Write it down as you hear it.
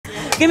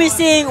gonna be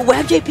seeing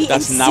WebbJP.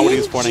 That's not what he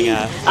was pointing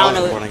at. I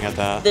don't know. Pointing at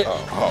that.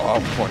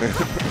 I'm pointing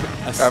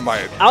at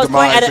my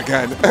demise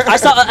again.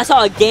 I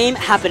saw a game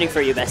happening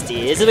for you,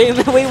 bestie. Is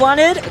it what we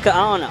wanted? I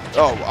don't know.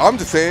 Oh, I'm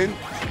just saying,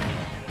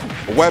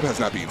 Webb has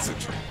not beaten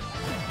Sinji.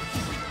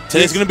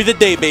 Today's gonna be the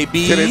day,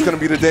 baby. Today's gonna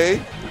be the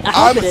day.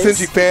 I'm a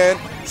Sinji fan.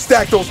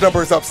 Stack those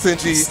numbers up,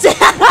 Sinji.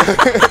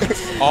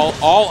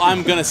 all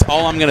I'm gonna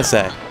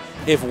say,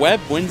 if Webb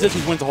wins this,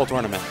 he wins the whole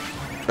tournament.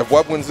 If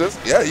Webb wins this,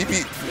 yeah, he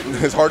beat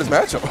his hardest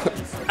matchup.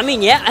 I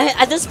mean, yeah.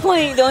 At this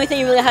point, the only thing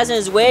he really has in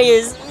his way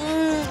is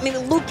maybe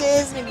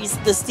Lucas, maybe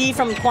the Steve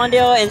from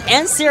Quandale,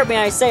 and Syrup, may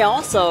I say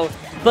also.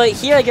 But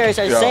here, like I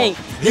started saying,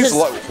 this is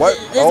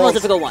the most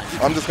difficult one.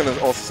 I'm just gonna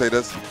also say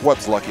this: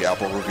 Webb's lucky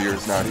Apple Revere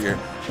is not here.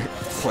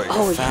 Like,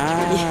 oh,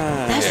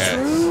 yeah, that's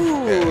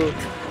true. Yeah.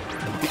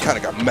 He kind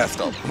of got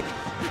messed up.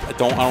 I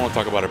don't want to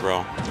talk about it,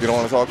 bro. You don't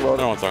want to talk about it? I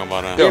don't want to talk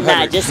about it. You're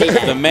mad, just say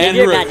that. The man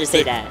You're mad, just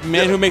say that.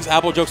 Man who makes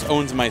Apple jokes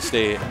owns my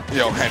state.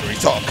 Yo, Henry,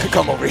 talk.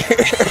 Come over here.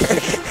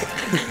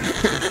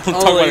 I'm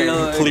talking about it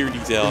in clear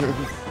detail.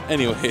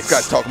 Anyways. This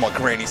guy's talking about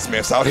Granny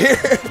Smiths out here.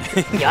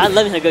 Yo, I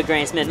love me a good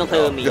Granny Smith. Don't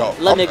play with me.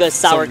 Love me a good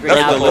sour green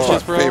apple.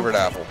 That's my favorite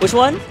apple. Which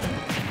one?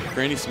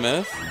 Granny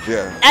Smith?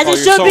 Yeah. As it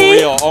you're should so be.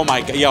 Real. Oh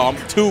my god. Yo, I'm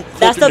too close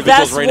That's the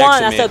best right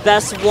one. next to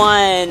That's the best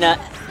one.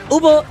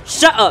 Ubo,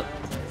 shut up.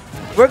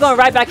 We're going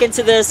right back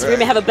into this. We're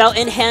going to have a belt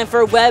in hand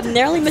for Webb.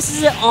 Narrowly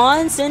misses it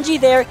on Sinji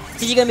there.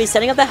 Sinji going to be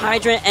setting up the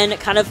hydrant and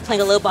kind of playing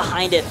a little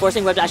behind it,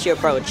 forcing Webb to actually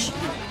approach.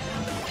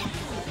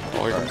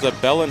 Oh, here comes the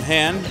bell in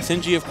hand.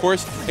 Sinji, of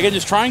course, again,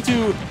 just trying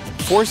to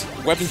force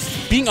Webb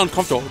being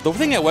uncomfortable. The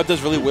thing that Webb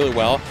does really, really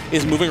well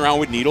is moving around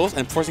with needles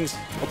and forcing his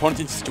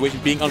opponent into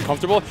situations being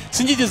uncomfortable.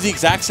 Sinji does the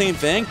exact same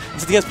thing.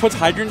 Except he puts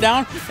hydrant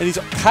down, and he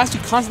has to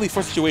constantly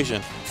force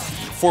situation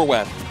for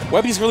Webb.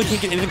 Webb just really can't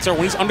get anything started.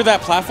 When he's under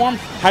that platform,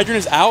 hydrant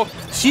is out.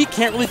 She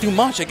can't really do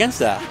much against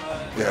that.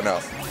 Yeah,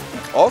 no.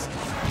 Also,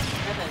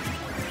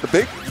 the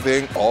big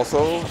thing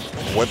also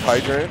with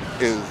hydrant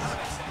is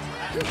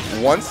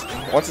once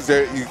it's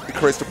there, you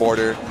create the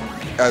border,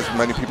 as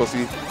many people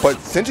see. But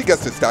Sinji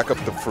gets to stack up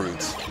the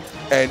fruits.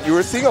 And you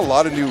were seeing a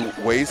lot of new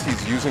ways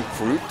he's using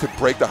fruit to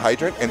break the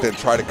hydrant and then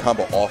try to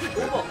combo off of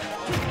it.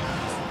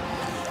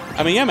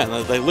 I mean, yeah, man,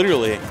 like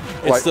literally,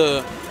 it's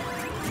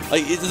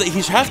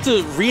he has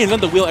to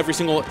reinvent the wheel every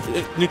single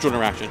neutral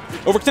interaction.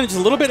 Overextend just a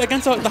little bit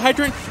against the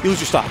hydrant, you lose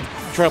your stock.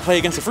 Try to play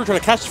against the fruit, try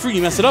to catch the fruit,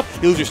 you mess it up,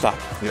 you lose your stock.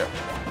 Yeah.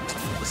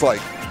 It's like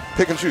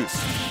pick and choose.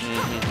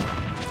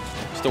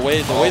 It's the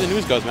way the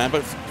news goes, man.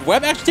 But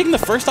Webb actually taking the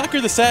first stock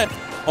of the set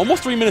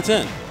almost 3 minutes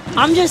in.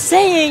 I'm just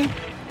saying,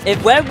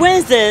 if Webb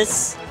wins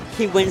this,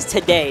 he wins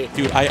today.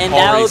 Dude, and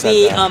that would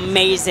be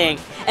amazing.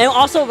 And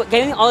also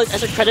getting all this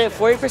extra credit,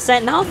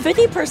 40%, now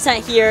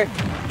 50% here.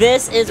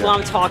 This is what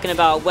I'm talking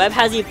about. Webb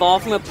has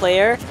evolved from a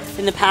player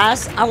in the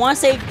past, I want to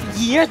say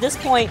year at this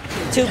point,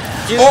 to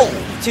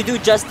do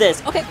just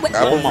this. Okay, wait.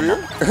 Apple for you?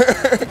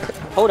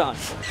 Hold on.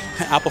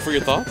 Apple for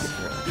your thoughts?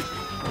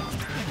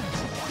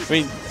 I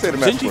mean, say the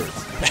match words.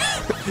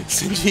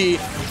 Sinji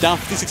down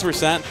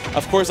 56%.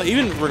 Of course, like,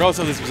 even regardless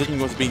of this position he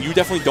wants to be, you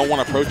definitely don't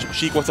want to approach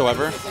Sheik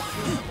whatsoever.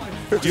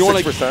 Do you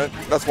want like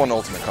that's one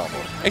ultimate combo.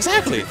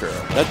 Exactly.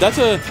 That's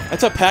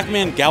a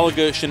Pac-Man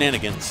Galaga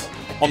shenanigans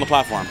on the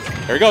platform.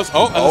 There he goes.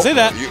 Oh, I didn't say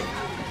that.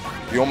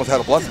 You almost had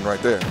a blessing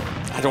right there.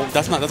 I don't.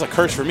 That's a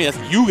curse for me.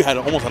 You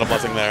almost had a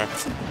blessing there.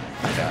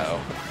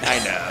 I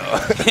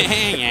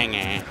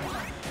know.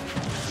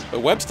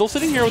 But Webb's still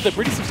sitting here with a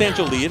pretty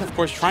substantial lead. Of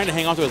course, trying to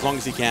hang on to it as long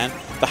as he can.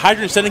 The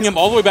hydrant is sending him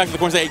all the way back to the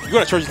corner. Saying, "You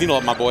gotta charge this needle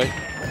up, my boy.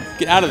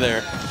 Get out of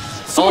there."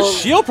 So much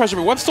shield pressure,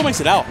 but Webb still makes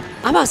it out.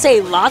 I'm about to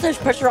say, lots of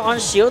pressure on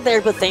shield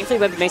there, but thankfully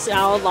Webb makes it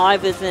out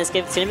alive with an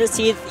escape skin of his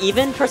teeth.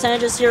 Even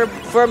percentages here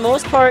for the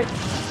most part,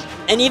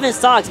 and even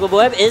stocks. But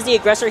Webb is the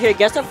aggressor here,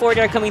 gets the forward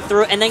air coming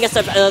through, and then gets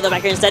the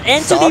back air instead.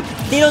 And to the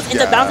needles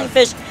into bouncing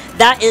fish.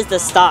 That is the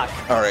stock.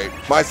 All right.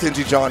 My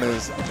Sinji John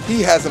is,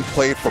 he hasn't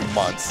played for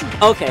months.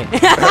 Okay.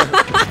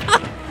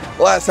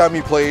 Last time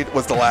he played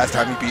was the last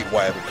time he beat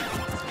Webb.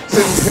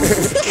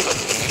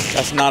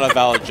 That's not a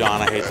valid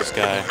John. I hate this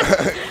guy.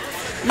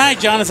 My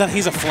John is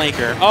he's a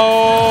flanker.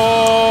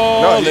 Oh,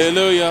 no,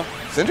 hallelujah.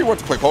 Sinji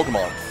wants to play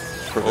Pokemon.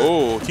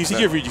 Oh,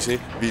 TCG or VGC?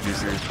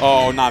 VGC.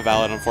 Oh, not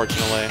valid,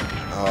 unfortunately.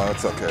 Oh,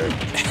 it's okay.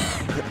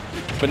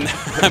 But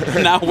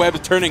now Webb's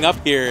turning up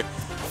here.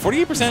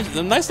 48%,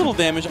 a nice little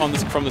damage on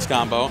this from this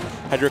combo.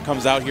 Hydra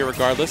comes out here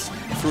regardless.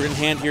 Fruit in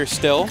hand here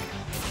still.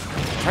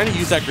 Trying to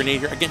use that grenade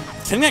here. Again,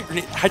 sending that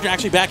grenade, Hydra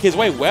actually back his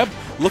way. Webb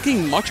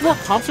looking much more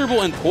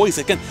comfortable and poised.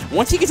 Again,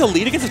 once he gets a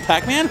lead against his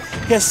Pac-Man,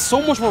 he has so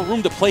much more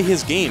room to play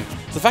his game.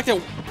 So the fact that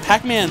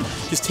Pac-Man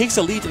just takes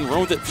a lead and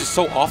runs with it just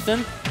so often,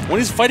 when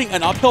he's fighting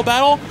an uphill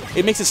battle,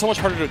 it makes it so much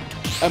harder to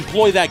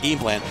employ that game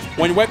plan.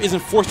 When Webb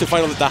isn't forced to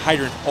fight the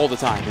hydrant all the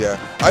time. Yeah,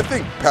 I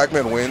think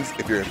Pac-Man wins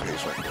if you're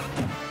impatient.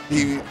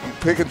 You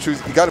pick and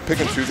choose. You got to pick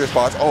and choose your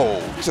spots. Oh,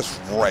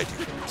 just right,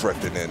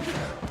 drifting in.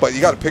 But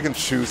you got to pick and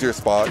choose your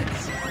spots.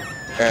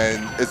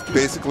 And it's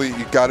basically,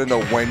 you got to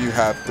know when you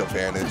have the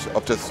advantage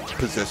of just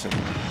position.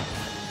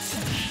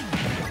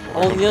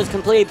 Oh, Neil's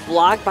completely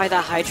blocked by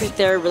the hydrant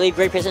there. Really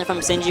great position from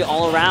Sinji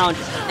all around.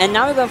 And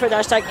now we're going for a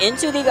dash attack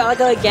into the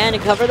Gaga again to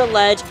cover the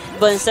ledge.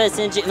 But instead,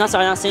 Sinji, not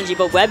Sinji,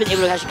 but Webb is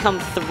able to actually come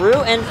through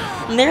and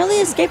narrowly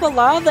escape a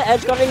lot of the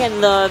edge guarding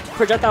and the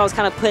projectile was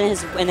kind of put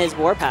in his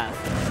warpath.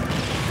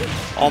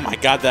 Oh my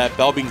god, that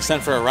Bell being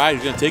sent for a ride.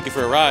 He's going to take it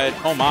for a ride.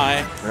 Oh my.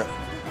 Yeah.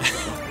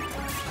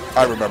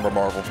 I remember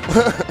Marvel.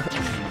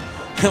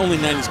 Only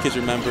 90s kids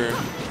remember.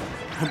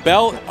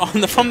 Bell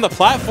from the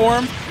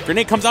platform.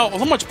 Grenade comes out.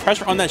 So much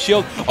pressure on that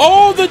shield.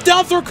 Oh, the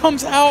down throw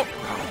comes out.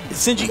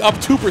 Sinji up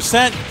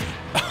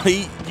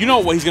 2%. You know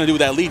what he's going to do with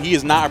that lead. He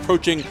is not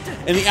approaching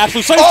in the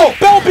absolute sight. Oh,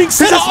 Bell being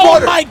sent out.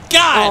 Oh my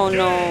god. Oh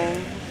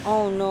no.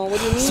 Oh no. What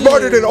do you mean?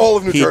 Smarter than all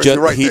of New Jersey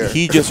right there.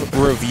 He just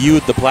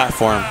reviewed the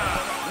platform.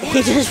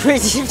 He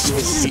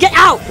just get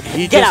out.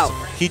 Get out.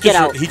 He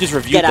just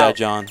reviewed that,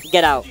 John.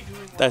 Get out.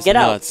 That's get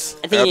nuts. Out.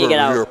 I think you need to get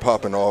out. You're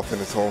popping off in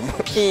his home. I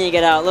think you need to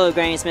get out. Little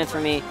Granny Smith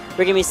for me.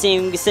 We're gonna be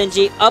seeing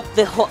Sinji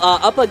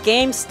up a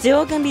game.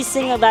 Still gonna be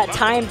seeing that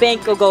time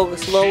bank go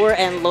slower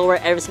and lower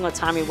every single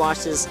time he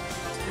watches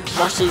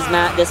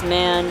this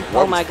man.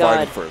 Oh my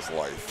god. For his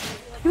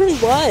life. He really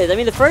was. I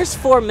mean, the first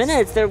 4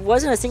 minutes there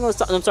wasn't a single.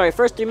 I'm sorry,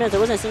 first 3 minutes there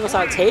wasn't a single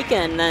shot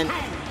taken. And then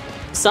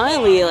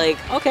suddenly, like,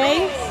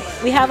 okay,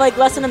 we have like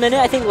less than a minute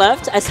I think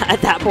left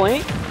at that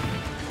point.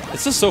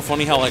 It's just so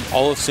funny how like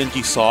all of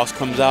Sinji's sauce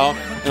comes out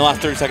in the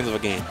last 30 seconds of a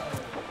game.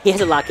 He has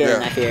to lock in,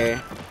 I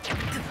fear.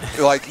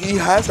 Like, he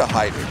has to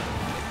hide it.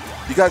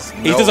 You guys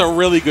know. He does a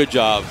really good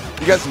job.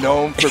 You guys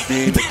know him for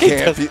being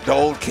the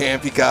old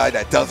campy guy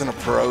that doesn't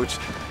approach.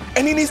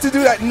 And he needs to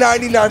do that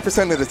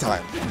 99% of the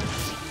time.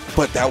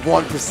 But that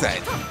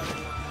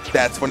 1%,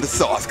 that's when the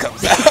sauce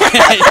comes out.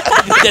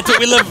 That's what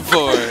we live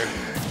for.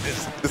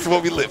 This is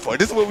what we live for.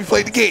 This is what we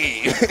play the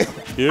game.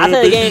 I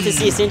play the game to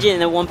see Sinji in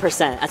the 1%.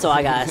 That's all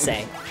I gotta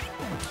say.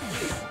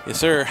 Yes,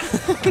 sir.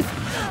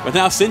 But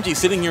now Sinji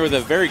sitting here with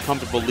a very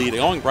comfortable lead,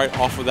 going right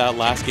off of that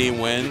last game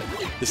win.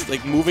 Just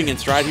like moving in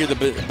stride here.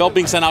 The belt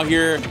being sent out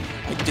here.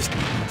 Like, just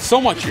so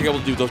much you're able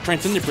to do. Those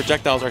transcendent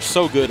projectiles are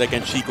so good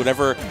against Sheik.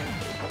 Whatever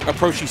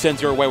approach she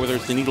sends your way, whether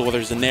it's the needle, whether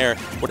it's the nair,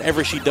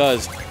 whatever she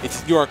does,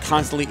 you are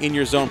constantly in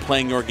your zone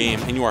playing your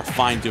game, and you are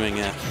fine doing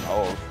it.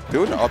 Oh,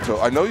 doing it up to,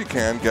 I know you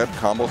can get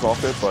combos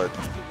off it, but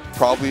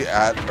probably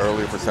at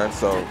earlier %,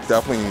 so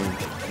definitely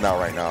not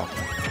right now.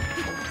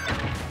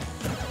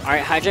 All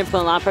right, Hydrant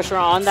putting a lot of pressure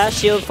on that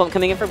shield from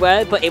coming in for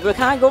Webb, but able to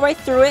kind of go right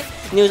through it.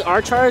 News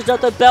are charged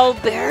up. The Bell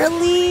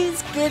barely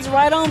skids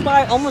right on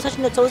by, almost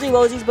touching the Toesy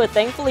Woesies, but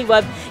thankfully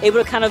Webb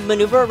able to kind of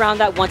maneuver around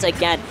that once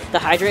again. The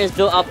Hydrant is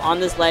built up on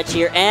this ledge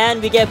here,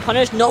 and we get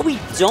punished. No, we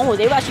don't.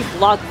 They will actually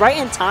block right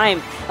in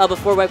time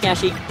before Webb can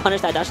actually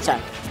punish that dash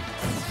attack.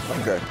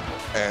 Okay,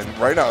 and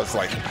right now it's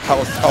like,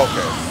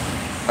 okay.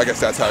 I guess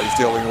that's how he's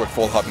dealing with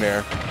full hub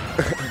nair.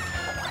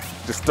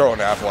 Just throwing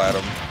an apple at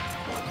him.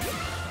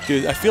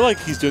 Dude, I feel like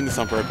he's doing this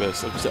on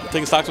purpose.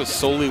 Taking stocks with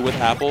solely with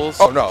apples.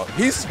 Oh no,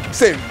 he's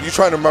saying you're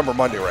trying to remember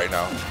Monday right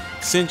now.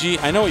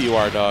 Sinji, I know what you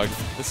are, dog.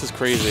 This is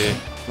crazy.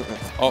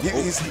 Oh,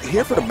 he's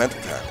here for the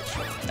mental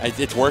damage.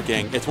 It's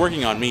working. It's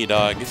working on me,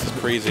 dog. This is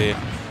crazy.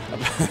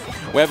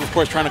 Webb, of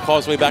course, trying to claw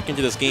his way back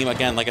into this game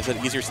again. Like I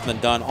said, easier said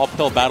than done.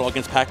 Uphill battle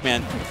against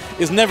Pac-Man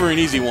is never an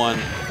easy one,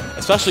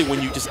 especially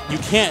when you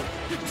can't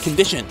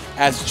condition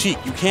as Cheek.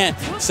 You can't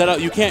set up.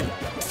 You can't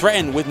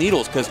threaten with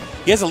needles because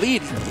he has a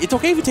lead. It's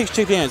okay if he takes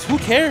chip hands. Who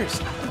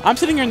cares? I'm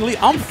sitting here in the lead.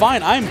 I'm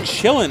fine. I'm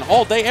chilling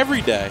all day,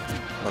 every day.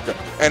 Okay.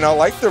 And I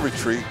like the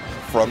retreat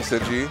from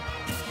Sinji.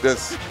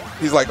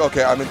 He's like,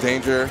 okay, I'm in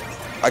danger.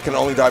 I can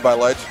only die by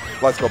ledge.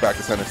 Let's go back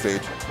to center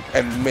stage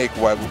and make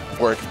Webb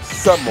work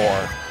some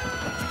more.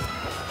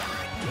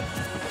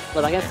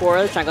 But back and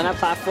forth, trying to go on that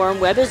platform.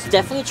 Webb is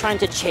definitely trying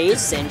to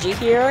chase Sinji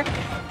here.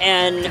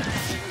 And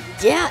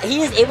yeah, he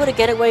is able to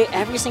get away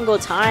every single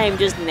time,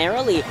 just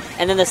narrowly.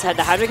 And then the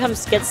Hydra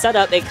gets set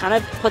up. It kind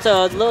of puts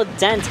a little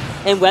dent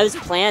in Webb's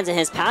plans and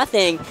his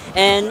pathing.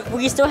 And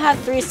we still have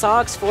 3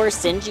 stocks for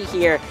Sinji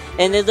here.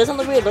 And it doesn't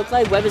really look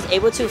like Webb is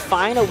able to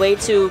find a way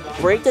to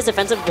break this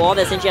defensive wall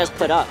that Sinji has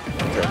put up.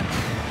 Okay.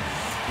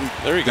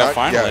 There we go,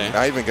 finally. Yeah,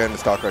 not even getting the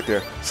stock right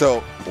there.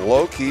 So,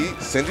 low-key,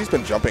 Sinji's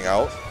been jumping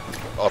out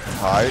up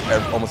high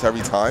almost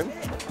every time.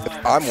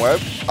 If I'm Webb,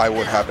 I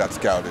would have that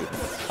scouted.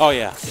 Oh,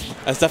 yeah.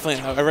 That's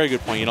definitely a very good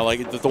point. You know,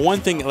 like the one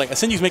thing, like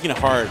Sinji's making it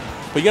hard,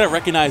 but you got to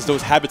recognize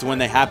those habits when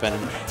they happen.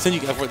 And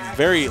Sinji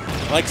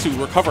likes to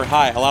recover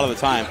high a lot of the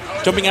time.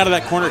 Jumping out of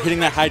that corner, hitting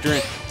that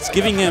hydrant, it's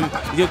giving him,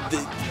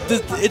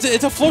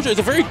 it's a flow chart. It's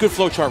a very good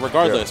flow chart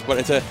regardless, but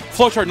it's a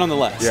flow chart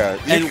nonetheless. Yeah.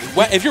 And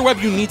if you're Webb,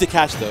 you need to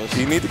catch those.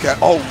 You need to catch.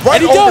 Oh,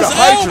 right over the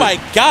hydrant. Oh my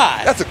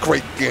God. That's a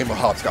great game of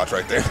hopscotch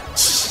right there.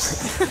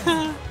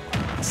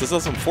 This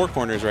is some 4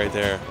 corners right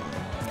there.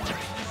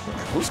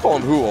 Who's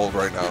calling who old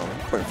right now?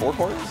 Playing 4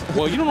 corners?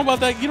 Well, you don't know about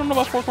that. You don't know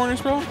about 4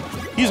 corners, bro?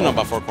 He doesn't know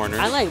about 4 corners.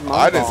 I like Mumba.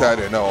 I didn't say I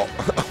didn't know.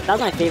 That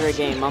was my favorite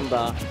game,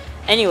 Mumba.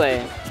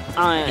 Anyway,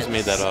 I just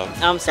made that up.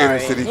 I'm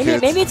sorry.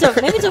 Maybe it's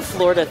a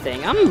Florida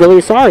thing. I'm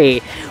really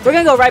sorry. We're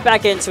gonna go right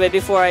back into it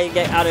before I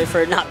get outed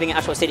for not being an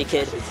actual city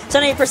kid.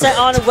 78%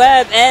 on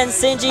Webb and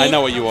Sinji. I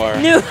know what you are.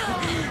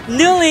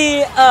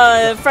 newly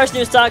fresh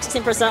new stock,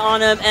 16%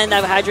 on him, and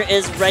that Hydra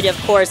is ready, of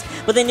course.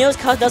 But the news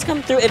does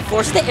come through. It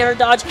forces the air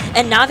dodge,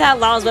 and now that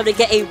allows Webb to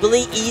get a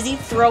really easy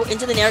throw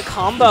into the nair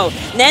combo.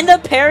 And then the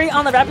parry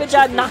on the rapid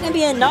jab, not going to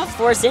be enough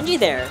for Sinji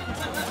there.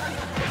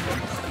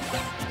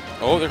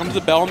 Oh, there comes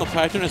the bell on the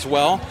platform as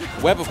well.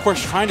 Webb, of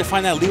course, trying to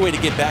find that leeway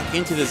to get back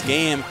into this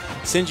game.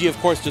 Sinji, of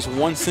course, just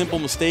one simple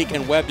mistake,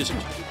 and Webb just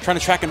trying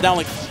to track him down,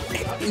 like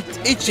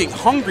itching,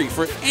 hungry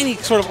for any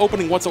sort of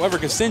opening whatsoever,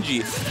 because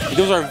Sinji,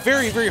 those are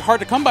very, very hard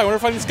to come by when we're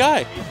fighting this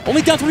guy.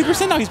 Only down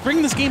 20% now. He's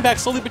bringing this game back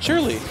slowly but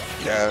surely.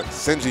 Yeah,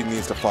 Sinji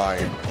needs to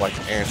find like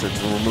an answer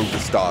to remove the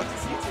stock.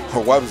 Her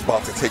Webb's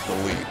about to take the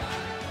lead.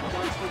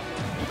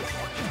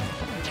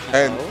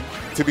 And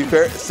to be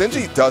fair,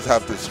 Sinji does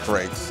have the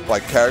strengths,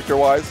 like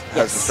character-wise,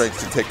 has the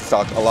strengths to take the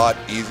stock a lot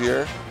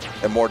easier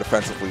and more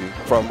defensively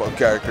from a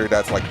character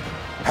that's like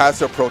has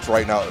to approach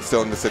right now,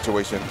 still in the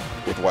situation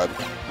with Webb.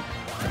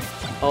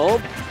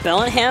 Oh,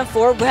 bell in hand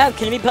for Webb.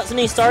 Can it be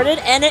something started?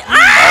 And it.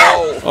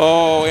 Ah!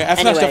 Oh, yeah, F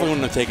smash definitely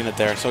wouldn't have taken it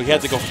there, so he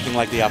had to go for something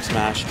like the up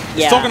smash.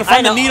 Yeah, still going to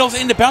find the needles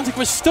into bouncing,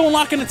 but still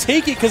not going to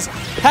take it because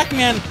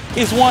Pac-Man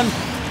is one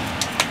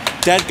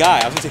dead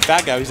guy. I was going to say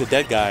fat guy, he's a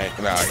dead guy.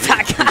 Nah,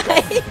 Fat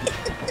guy.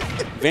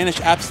 Vanish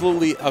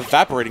absolutely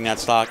evaporating that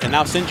stock, and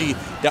now Sinji,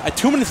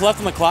 2 minutes left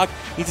on the clock,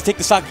 needs to take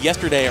the stock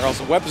yesterday, or else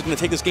Webb is going to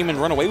take this game and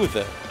run away with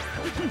it.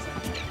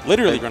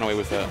 Literally run away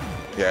with it.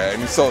 Yeah, and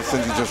you saw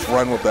Sinji just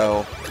run with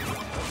Bell.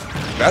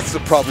 That's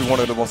probably one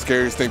of the most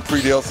scariest things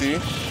pre-DLC.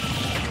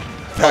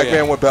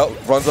 Pac-Man with Bell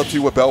runs up to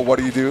you with Bell. What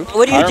do you do?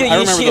 What do?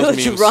 You shoot,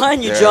 you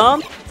run, you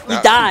jump,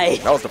 you die.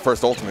 That was the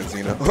first ultimate,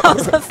 Xeno. That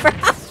was the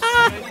first.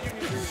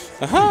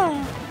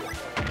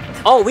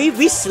 Oh,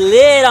 we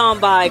slid on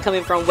by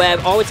coming from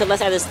Webb all the way to the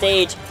left side of the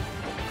stage.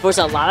 There's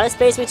a lot of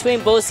space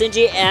between both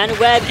Sinji and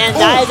Webb, and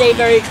that is a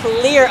very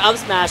clear up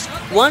smash.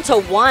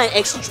 1-to-1,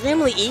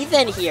 extremely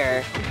even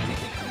here.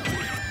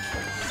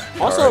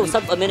 Also,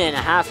 sub a minute and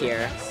a half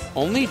here.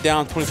 Only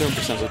down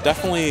 27%, so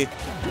definitely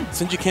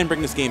Sinji can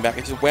bring this game back.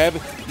 It's just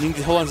Webb needing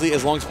to hold on to lead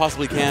as long as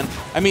possibly can.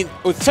 I mean,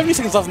 with 70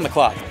 seconds left on the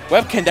clock,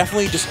 Webb can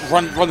definitely just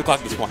run the clock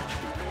at this point.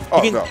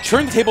 He can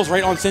turn the tables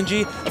right on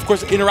Sinji. Of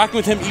course, interacting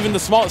with him even the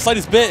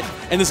slightest bit,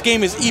 and this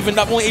game is even,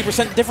 not only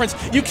 8% difference.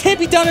 You can't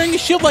be down airing your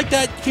shield like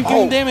that. Keep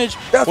giving damage.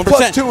 That's 1%.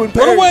 +2 in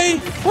parry. Run away!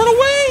 Run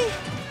away!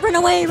 Run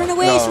away! Run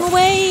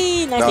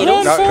away! No. Run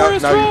away!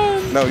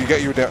 Nice No, you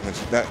get your damage.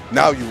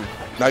 Now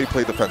you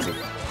play defensive.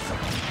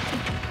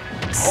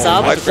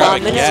 Sub Let's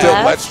 1 minute still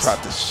left. let's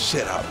trap the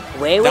shit out.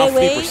 Wait. Down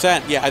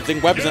 3%. Yeah, I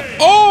think Webb is in.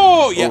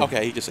 Oh! Yeah,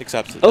 okay, he just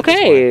accepts it.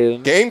 Okay.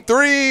 Game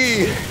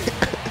 3!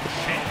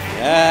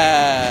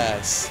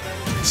 Yes.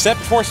 Set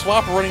before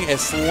swap running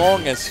as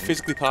long as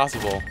physically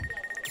possible.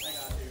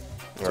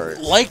 All right.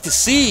 Like to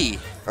see.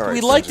 All right,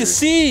 We like to Sinji.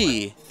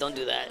 see. Don't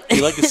do that.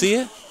 You like to see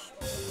it?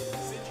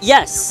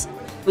 Yes.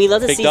 We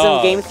love to Big see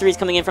dog. some game 3s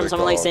coming in from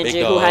someone like Big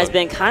Sinji, who has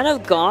been kind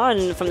of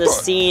gone from the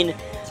scene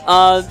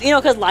of,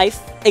 because life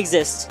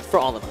exists for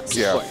all of us,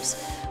 Yeah. of course.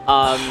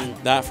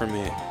 Not for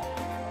me.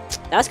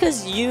 That's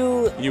because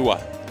you You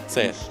what?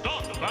 Say it.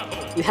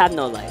 have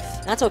no life.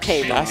 That's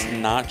okay, bro. That's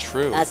not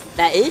true.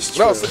 That is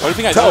true. No, What do you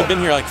think? I've Tell only been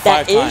here like 5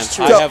 That is times.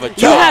 true. I have a job.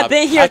 You have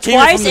been here I came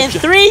here twice from in the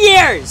 3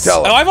 years.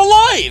 Tell Oh, I have a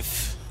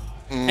life.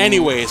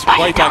 Anyways,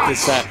 right back to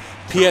set.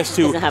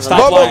 PS2. Doesn't have a Stop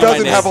life. Bobo lying my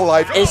doesn't name. have a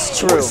life. It's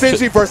true.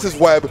 Sinji versus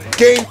Webb.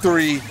 Game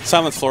 3.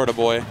 Silence, Florida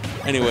boy.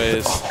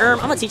 Anyways,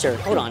 I'm a teacher.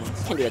 Hold on. You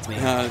can't do that to me.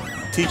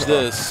 teach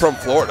this. From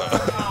Florida.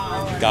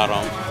 Got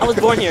him. I was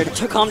born here.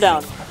 Calm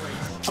down.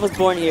 I was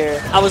born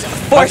here. I was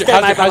forced there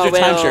by How's your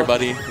will. timeshare,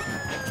 buddy?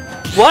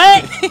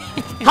 What?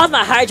 How's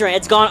my hydrant?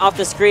 It's gone off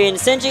the screen.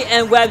 Sinji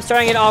and Webb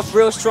starting it off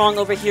real strong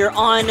over here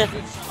on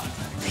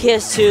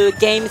PS2.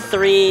 Game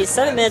 3.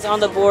 7 minutes on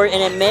the board,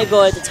 and it may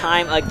go at the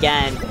time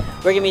again.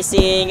 We're going to be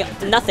seeing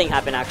nothing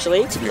happen,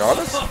 actually. To be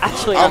honest,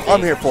 Actually,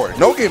 I'm here for it.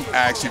 No game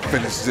actually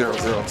finished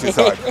 0-0 on two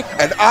sides.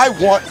 And I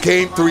want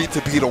game 3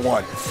 to be the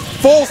one.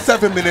 Full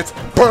 7 minutes,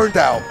 burned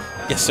out.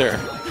 Yes, sir.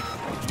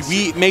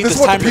 We made This this is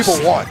what timer. the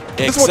people want.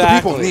 Exactly. This is what the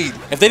people need.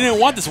 If they didn't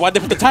want this, why'd they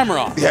put the timer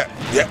on? Yeah,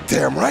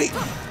 damn right.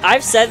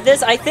 I've said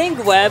this. I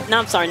think Webb, no,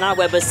 I'm sorry, not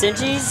Webb, but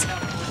Sinji's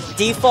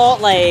default,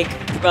 way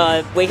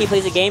he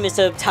plays the game is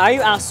to tire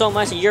you out so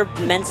much that you're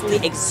mentally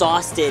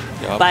exhausted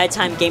by the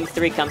time game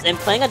 3 comes. And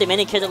playing a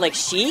demanding character like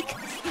Sheik,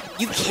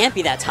 you can't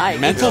be that tired.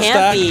 Mental you can't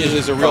stack be,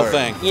 is a real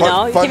thing. you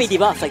know, you can't be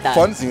debuffed like that.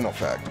 Fun Xeno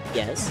fact.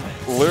 Yes.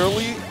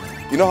 Literally,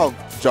 you know how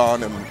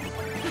John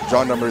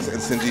Numbers and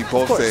Sinji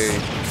both say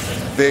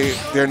they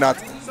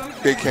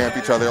camp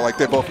each other, like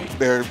they're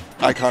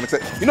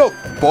iconic. You know,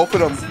 both of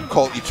them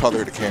call each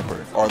other the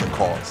camper or the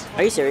cause.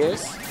 Are you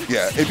serious?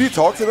 Yeah, if you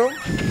talk to them,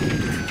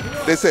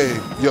 they say,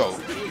 yo,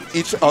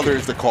 each other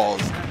is the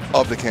cause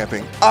of the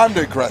camping. I'm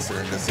the aggressor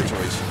in this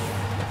situation.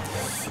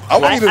 I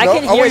want you to know. I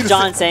can hear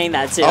John saying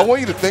that too. I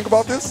want you to think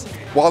about this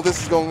while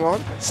this is going on.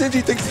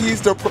 Sinji thinks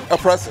he's the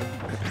oppressor.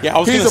 Yeah, I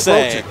was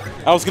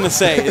gonna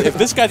say, if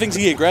this guy thinks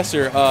he's the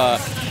aggressor,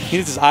 he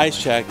needs his eyes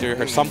checked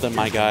or something,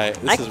 my guy.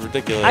 This is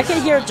ridiculous. I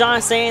can hear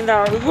John saying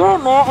that, yeah,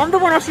 man, I'm the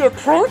one actually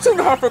approaching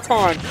half the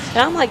time. And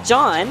I'm like,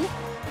 John,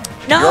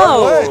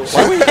 No!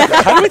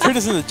 How do we turn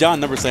this into John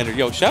number slander?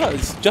 Yo, shout out.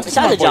 It's justice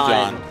Shout for out my to boy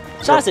John.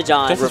 John. Shout out to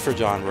John. Justice for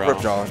John, bro. Rip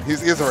John.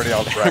 He's already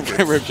out of the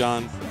bracket. Rip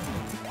John.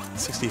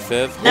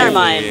 65th. Never Holy.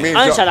 mind. Me and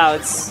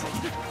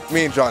Unshoutouts.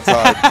 Me and John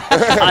tied.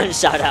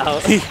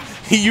 Unshoutout.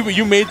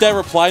 You made that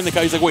reply in the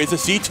car. He's like, wait, it's a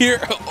C tier?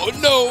 Oh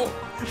no,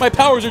 my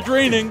powers are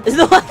draining.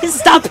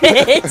 Stop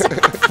it!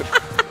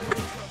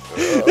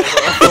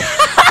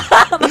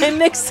 My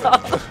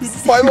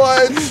mix-ups. My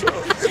lunch.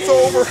 It's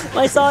over.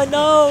 My son,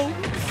 no.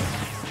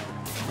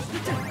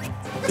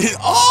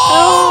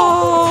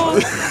 Oh!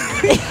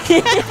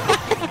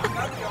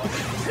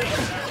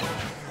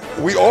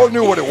 We all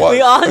knew what it was.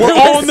 We all We're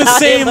all on the sounded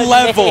same like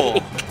level.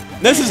 me.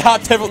 This is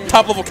top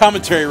level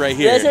commentary right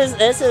here.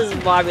 This is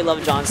why we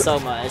love John so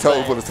much. Tell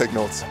but- people to take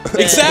notes.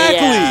 Exactly.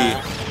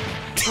 Yeah.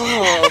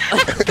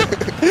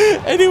 Oh.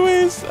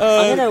 Anyways,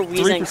 I'm gonna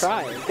wheeze and 3%.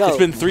 cry. Go. It's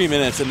been 3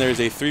 minutes, and there's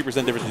a 3%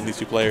 difference between these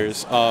two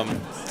players.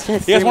 You 3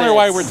 guys wonder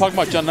why minutes. we're talking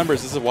about John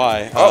numbers? This is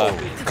why. Oh,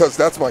 because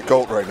that's my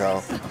goat right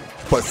now.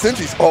 But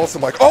Sinji's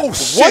awesome. Like, oh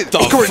shit, the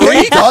Grenade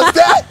freak? does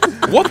that?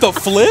 What the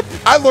flip?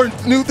 I learn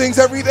new things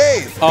every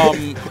day.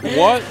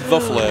 What the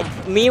flip?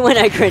 Me when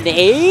I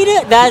grenade?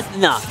 That's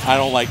no. I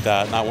don't like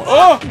that. Not one.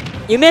 Oh!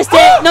 You missed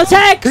it. No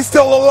tech. He's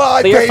still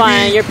alive, But you're baby.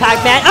 fine. You're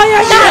Pac-Man. Oh,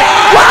 you're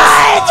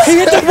not. He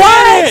hit the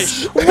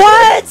finish! What?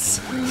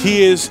 What?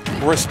 He is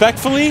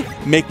respectfully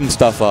making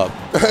stuff up.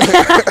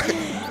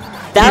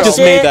 That just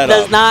shit made that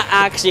does up. not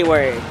actually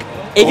work.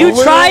 If you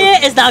try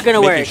it, it's not gonna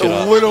Making work. shit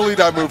up. Literally,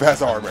 that move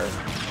has armor.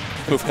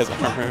 Move has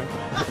armor.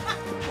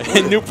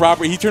 And new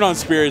property. He turned on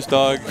spirits,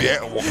 dog.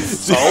 Yeah, well,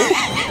 so?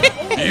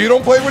 You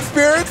don't play with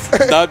spirits?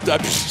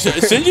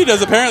 Sinji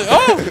does apparently.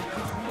 Oh!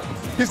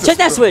 Check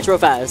that switch real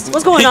fast.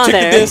 What's going on Check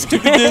there? the disc.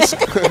 Check the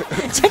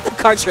disc. Check the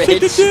cartridge. Check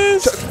the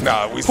disc.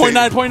 Nah, we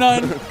 0.9,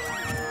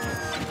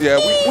 0.9. Yeah,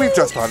 we've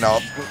just found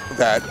out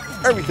that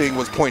everything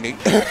was pointing.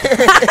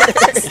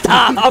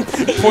 Stop.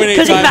 0.8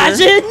 Could you timer.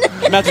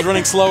 imagine? Match is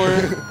running slower.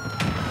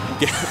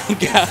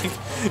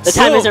 The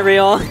time isn't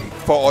real.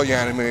 For all you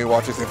anime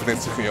watchers, Infinite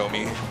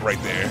Tsukuyomi,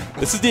 right there.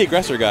 This is the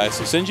aggressor, guys.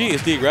 So Sinji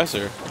is the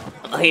aggressor.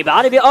 He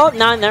about to be. Oh,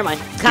 no, never mind.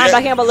 Kind of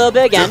backing up a little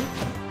bit again.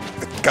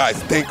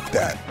 Guys, think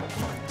that.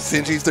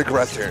 Sinji's the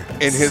aggressor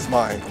in his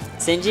mind.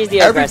 Sinji's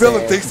the Every aggressor.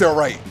 villain thinks they're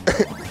right.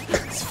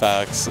 It's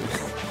facts.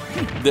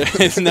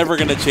 It's never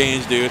gonna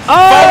change, dude. Oh!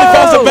 Finally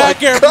falls the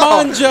back air,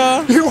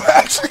 Manja. You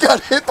actually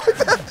got hit by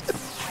that.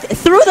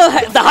 Through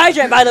the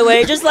hydrant, by the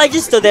way. Just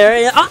stood there.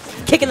 And,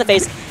 kick in the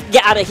face.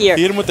 Get out of here.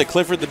 He hit him with the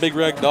Clifford the Big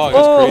Red Dog.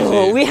 That's Oh,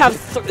 crazy. we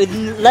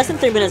have less than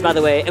 3 minutes, by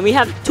the way. And we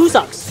have 2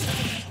 stocks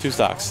 2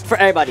 stocks. for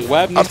everybody.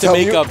 Webb needs to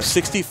telling make you. up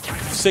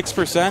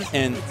 66%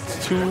 in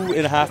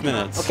 2.5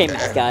 minutes. Okay,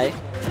 math guy.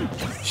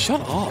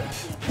 Shut up.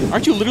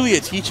 Aren't you literally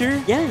a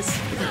teacher? Yes.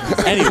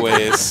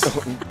 Anyways.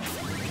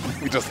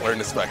 We just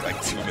learned this back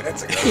like 2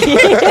 minutes ago.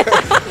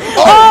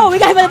 Oh, we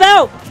got hit by the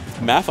bell.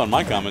 Math on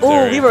my commentary.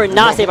 Oh, we were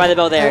not saved by the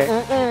bell there.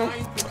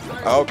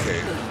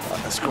 Okay.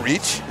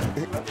 Screech?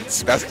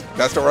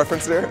 That's the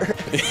reference there?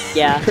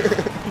 Yeah.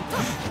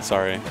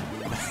 Sorry.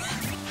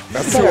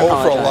 That's too Better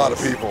old for a lot of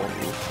apologize.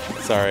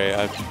 people. Sorry.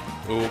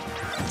 Ooh.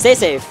 Stay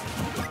safe.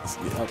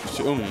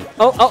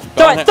 Oh, Oh,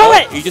 throw it, throw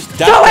it! He just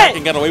Throw dabbed back it!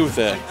 and got away with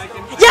it.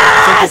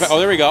 Yes! Oh,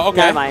 there we go. Okay.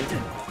 Never mind.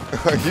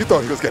 You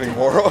thought he was getting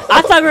moral.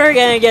 I thought we were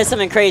going to get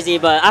something crazy,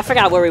 but I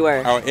forgot where we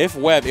were. Oh, if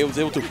Webb was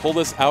able to pull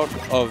this out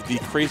of the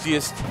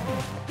craziest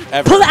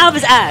ever. Pull it out of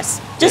his ass.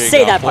 There Just you say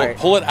go. that part.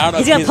 Pull it out of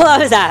He's going his to pull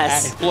out his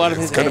ass. Pull out of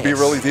his It's going to be ass.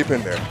 really deep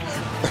in there.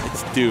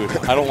 Dude,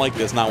 I don't like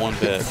this, not one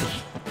bit.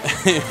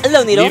 A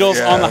little needle. Needles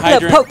Yeah. on the A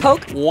little hydrant.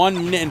 poke. 1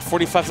 minute and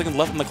 45 seconds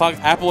left on the clock.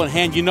 Apple in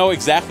hand. You know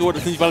exactly what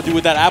he's about to do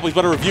with that apple. He's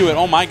about to review it.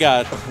 Oh my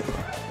god.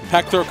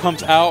 Pack throw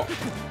comes out.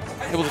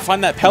 Able to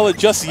find that pellet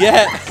just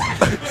yet.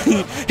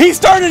 He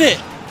started it.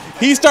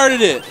 He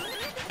started it.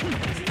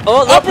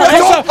 Oh, Up, look,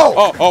 right,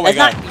 look. oh my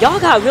god. Y'all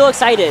got real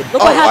excited.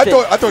 Look Oh, what happened.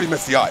 I thought he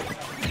missed the eye.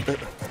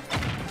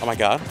 Oh my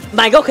god.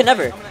 My go could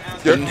never.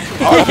 Apple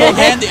in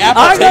hand. The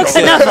apple Our go takes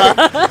could it.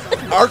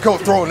 never. Our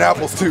coach throwing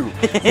apples too.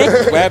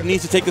 Webb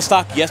needs to take the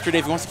stock yesterday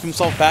if he wants to keep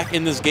himself back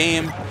in this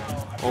game.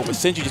 Oh, but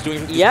Sinji just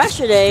doing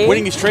Yesterday.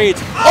 winning his trades.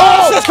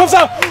 Oh, this comes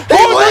out.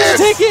 Oh, let's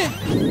take it.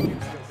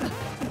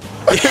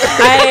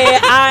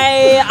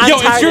 I'm Yo,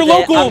 it's tired your of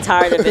local. it. I'm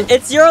tired of it.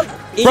 It's your...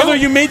 Brother,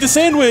 you made the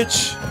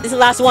sandwich. This is the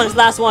last one. It's the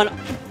last one.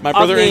 My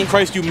brother me. in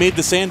Christ, you made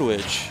the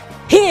sandwich.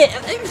 Hit.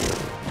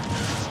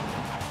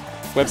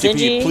 WebbJP,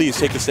 Sinji. please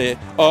take the say.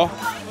 Oh,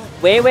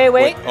 Wait.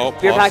 oh,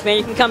 Your pause. Pac-Man,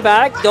 you can come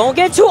back. Don't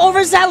get too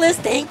overzealous.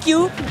 Thank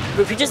you.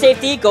 Repeat your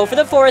safety. Go for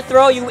the forward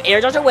throw. You air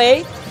dodge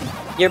away.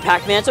 Your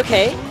Pac-Man's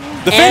okay.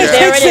 The And fan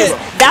there takes it is. it.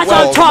 That's what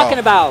I'm Well, talking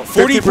no. about.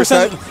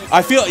 40%.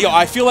 I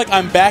feel like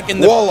I'm back in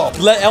the Wall up.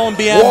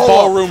 LMBM Wall up.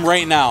 ballroom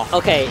right now.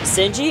 Okay,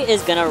 Sinji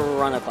is gonna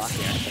run a clock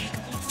here.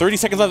 30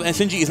 seconds left, and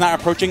Sinji is not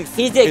approaching.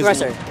 He's the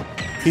aggressor.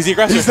 He's the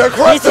aggressor. He's the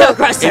aggressor. He's the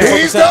aggressor.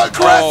 He's the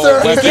aggressor.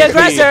 Oh, He's the WebbJP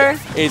aggressor.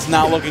 It's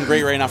not looking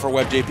great right now for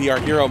WebbJP. Our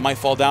hero might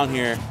fall down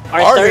here. All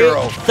right, Our 30,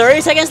 hero.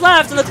 30 seconds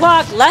left on the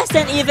clock. Less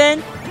than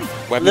even.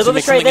 Webb needs Little to make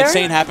bit straight something there.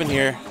 insane happen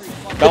here.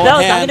 Bell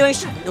Bell's in not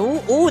hand.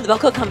 doing. Ooh, the Bell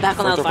could come back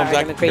on that Throw fire.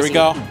 comes back. Here we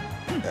go.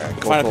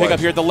 Trying to pick up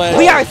here at the ledge.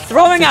 We are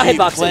throwing out Sinji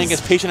hitboxes. playing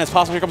as patient as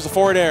possible. Here comes the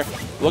forward air.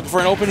 Looking for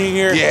an opening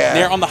here. Yeah.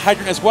 Nair on the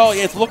hydrant as well.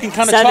 Yeah, it's looking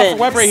kind of tough for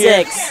Webb right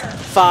here. 6,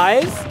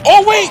 5.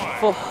 Oh, wait!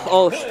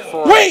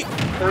 4. Wait!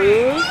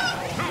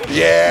 3.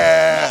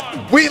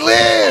 Yeah! We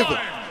live!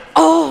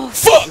 Oh.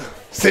 Fuck!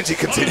 Sinji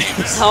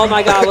continues. Oh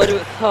my God. What do we,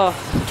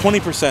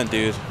 20%,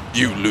 dude.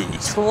 You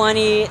lose.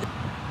 20.